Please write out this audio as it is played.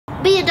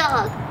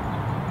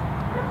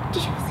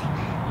Did you see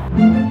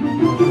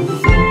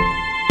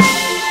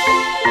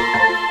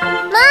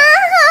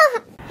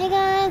Mom! Hey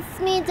guys, it's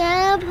me,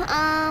 Deb.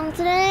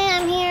 Today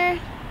I'm here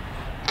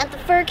at the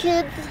Fur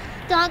Kids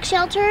dog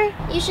shelter.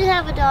 You should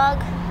have a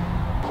dog.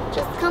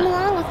 Just come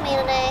along with me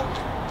today,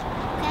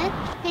 okay?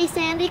 Hey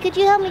Sandy, could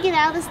you help me get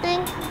out of this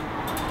thing?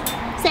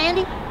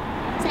 Sandy?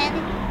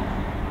 Sandy?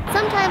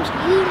 Sometimes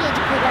you need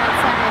to poop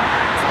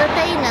outside so that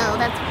they know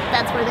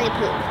that's where they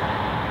poop.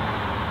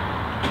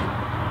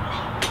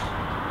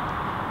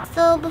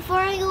 So before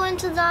I go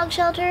into the dog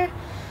shelter,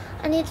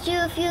 I need to do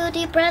a few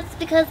deep breaths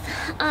because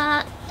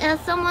as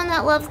someone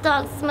that loves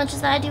dogs as much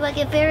as I do, I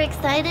get very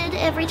excited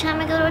every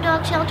time I go to a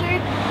dog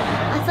shelter.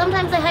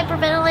 Sometimes I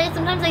hyperventilate,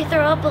 sometimes I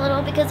throw up a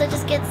little because I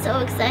just get so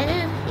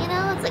excited, you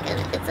know? It's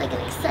like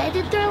an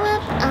excited throw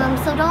up.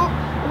 So don't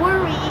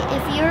worry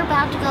if you're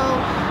about to go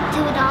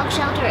to a dog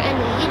shelter and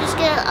you just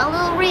get a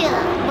little rhea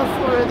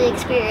before the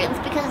experience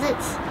because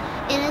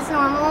it is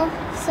normal.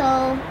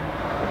 So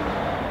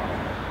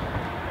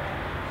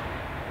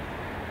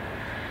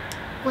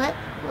what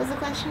was the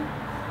question?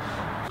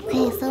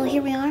 Okay, so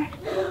here we are.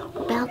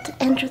 We're about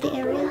to enter the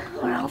area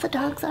where all the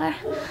dogs are.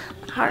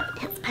 My heart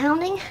is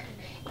pounding.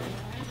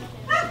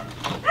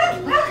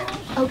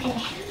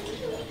 Okay,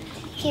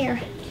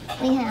 here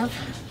we have,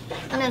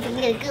 I don't know if you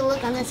can get a good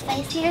look on this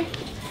face here.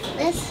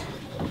 This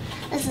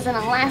is an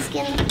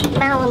Alaskan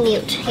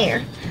Malamute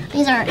here.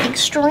 These are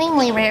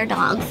extremely rare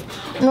dogs,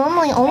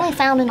 normally only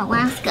found in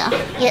Alaska,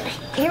 yet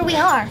here we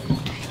are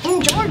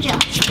in Georgia.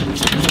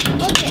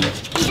 Look at,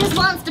 he just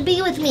wants to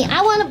be with me.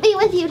 I want to be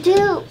with you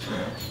too.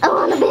 I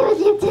want to be with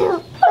you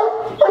too.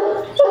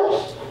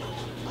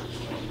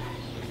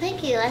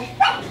 Thank you, I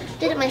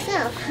did it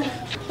myself.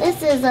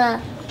 This is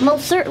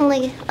most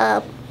certainly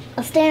a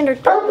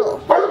standard poodle.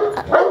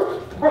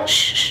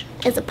 Shh,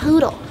 it's a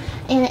poodle.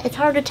 And it's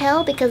hard to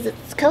tell because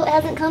its coat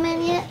hasn't come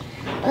in yet.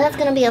 But that's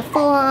going to be a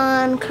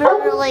full-on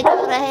curly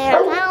coat of hair,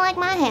 kind of like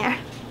my hair.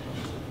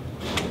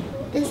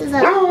 This is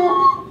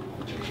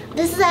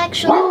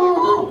actually,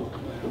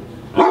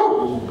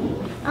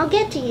 I'll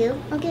get to you.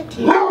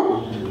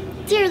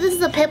 Here, this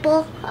is a pit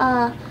bull.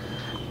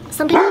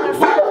 Some people are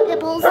afraid of pit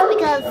bulls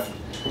because,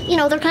 you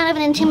know, they're kind of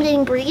an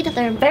intimidating breed.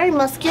 They're very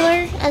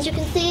muscular, as you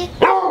can see,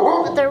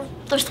 but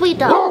they're sweet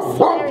dogs,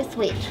 very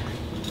sweet.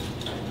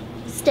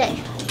 Stay.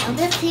 Now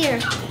this here,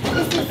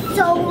 this is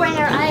so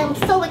rare. I am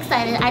so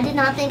excited. I did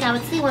not think I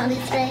would see one of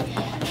these today.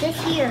 This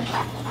here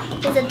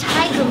is a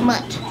tiger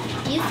mutt.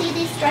 Do you see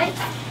these stripes?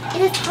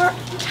 It is part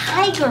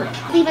tiger.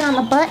 Even on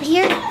the butt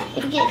here,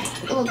 if you get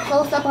a little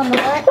close up on the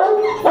butt,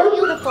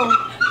 beautiful,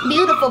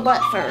 beautiful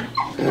butt fur.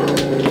 Sometimes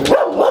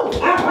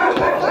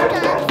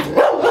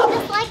they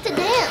just like to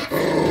dance.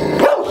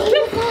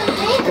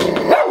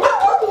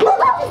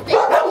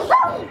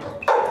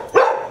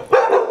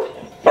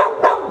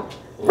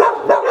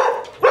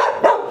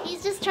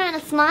 He's just trying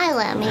to smile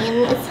at me,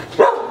 and it's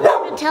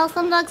hard to tell.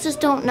 Some dogs just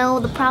don't know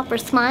the proper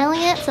smile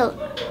yet, so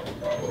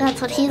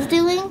that's what he's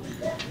doing.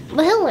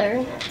 But he'll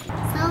learn.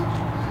 So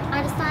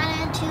I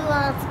decided to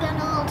spend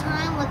a little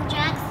time with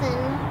Jackson.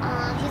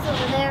 He's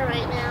over there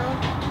right now.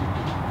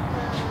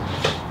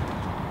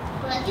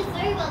 But he's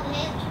very well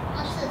behaved.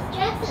 Watch this.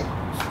 Jackson!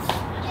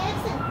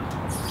 Jackson!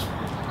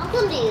 I'll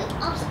come to you.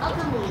 I'll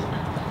come to you.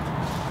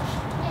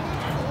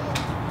 Jackson.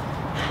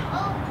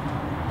 Oh!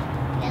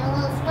 Getting a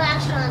little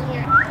splashed on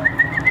here.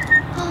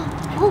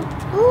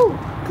 Oh!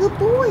 Good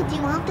boy. Do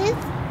you want this?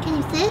 Can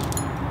you sit?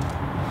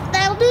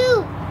 That'll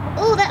do!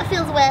 Oh, that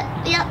feels wet.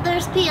 Yep,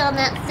 there's pee on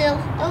that still.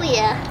 Oh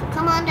yeah.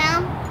 Come on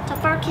down to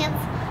Fur Kids.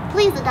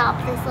 Please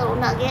adopt this little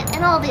nugget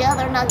and all the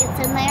other nuggets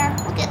in there.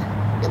 Look at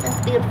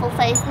this beautiful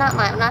face. Not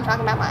mine. I'm not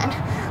talking about mine.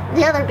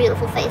 The other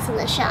beautiful face in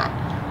this shot.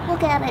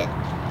 Look at it.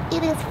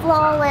 It is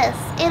flawless.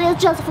 It is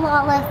just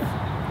flawless.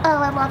 Oh,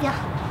 I love ya.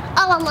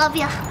 Oh, I love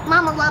ya.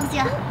 Mama loves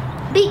ya.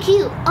 Be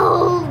cute.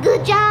 Oh,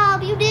 good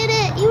job. You did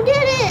it. You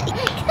did it.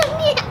 Come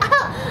here.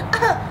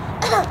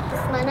 This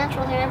is my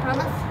natural hair, I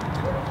promise.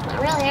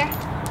 Not real hair.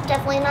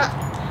 Definitely not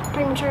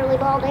prematurely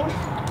balding.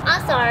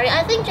 I'm sorry,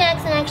 I think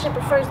Jackson actually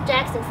prefers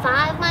Jackson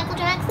 5 Michael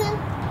Jackson.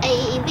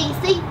 A, B,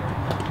 C.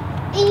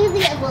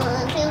 Easy as 1,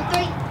 2,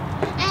 3.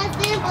 As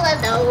simple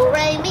as do,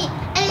 re, mi.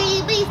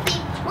 A, B,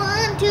 C.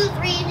 1, 2,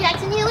 3.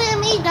 Jackson, you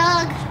and me,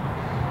 dog.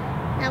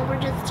 Now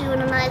we're just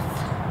doing a nice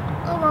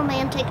little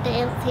romantic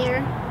dance here.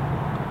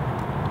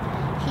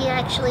 He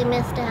actually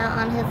missed out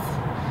on his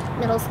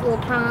middle school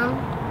prom,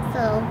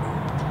 so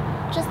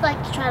just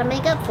like to try to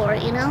make up for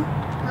it, you know?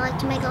 I like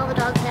to make all the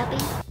dogs happy.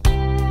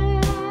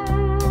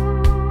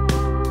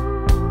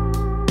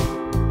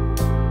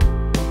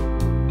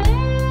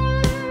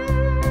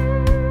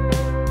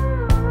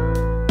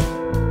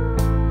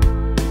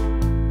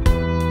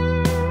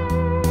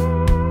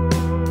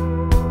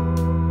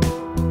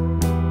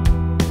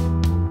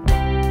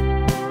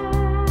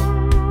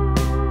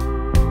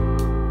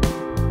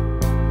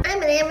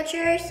 I'm an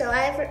amateur, so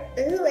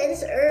ooh,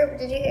 it's herb,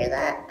 did you hear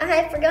that?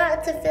 I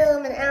forgot to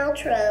film an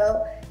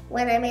outro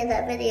when I made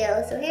that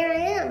video, so here I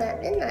am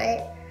at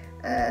midnight,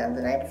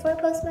 the night before I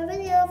post my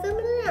video,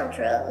 filming an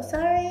outro.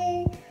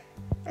 Sorry,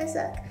 I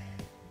suck.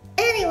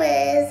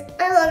 Anyways,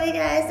 I love you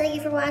guys. Thank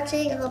you for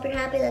watching. I hope you're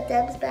happy that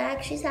Deb's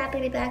back. She's happy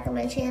to be back on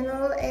my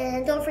channel.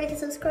 And don't forget to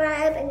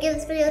subscribe and give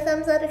this video a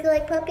thumbs up if you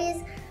like puppies.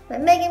 My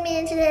Meghan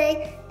man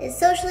today is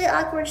Socially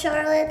Awkward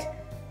Charlotte.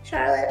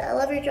 Charlotte, I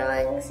love your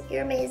drawings.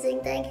 You're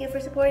amazing. Thank you for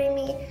supporting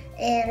me.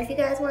 And if you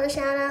guys want a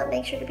shout out,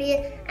 make sure to be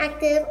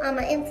active on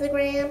my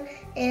Instagram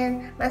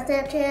and my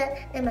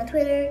Snapchat and my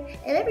Twitter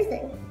and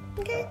everything.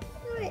 Okay?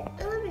 Alright.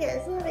 I love you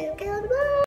guys. I love you. Okay, love you. Bye.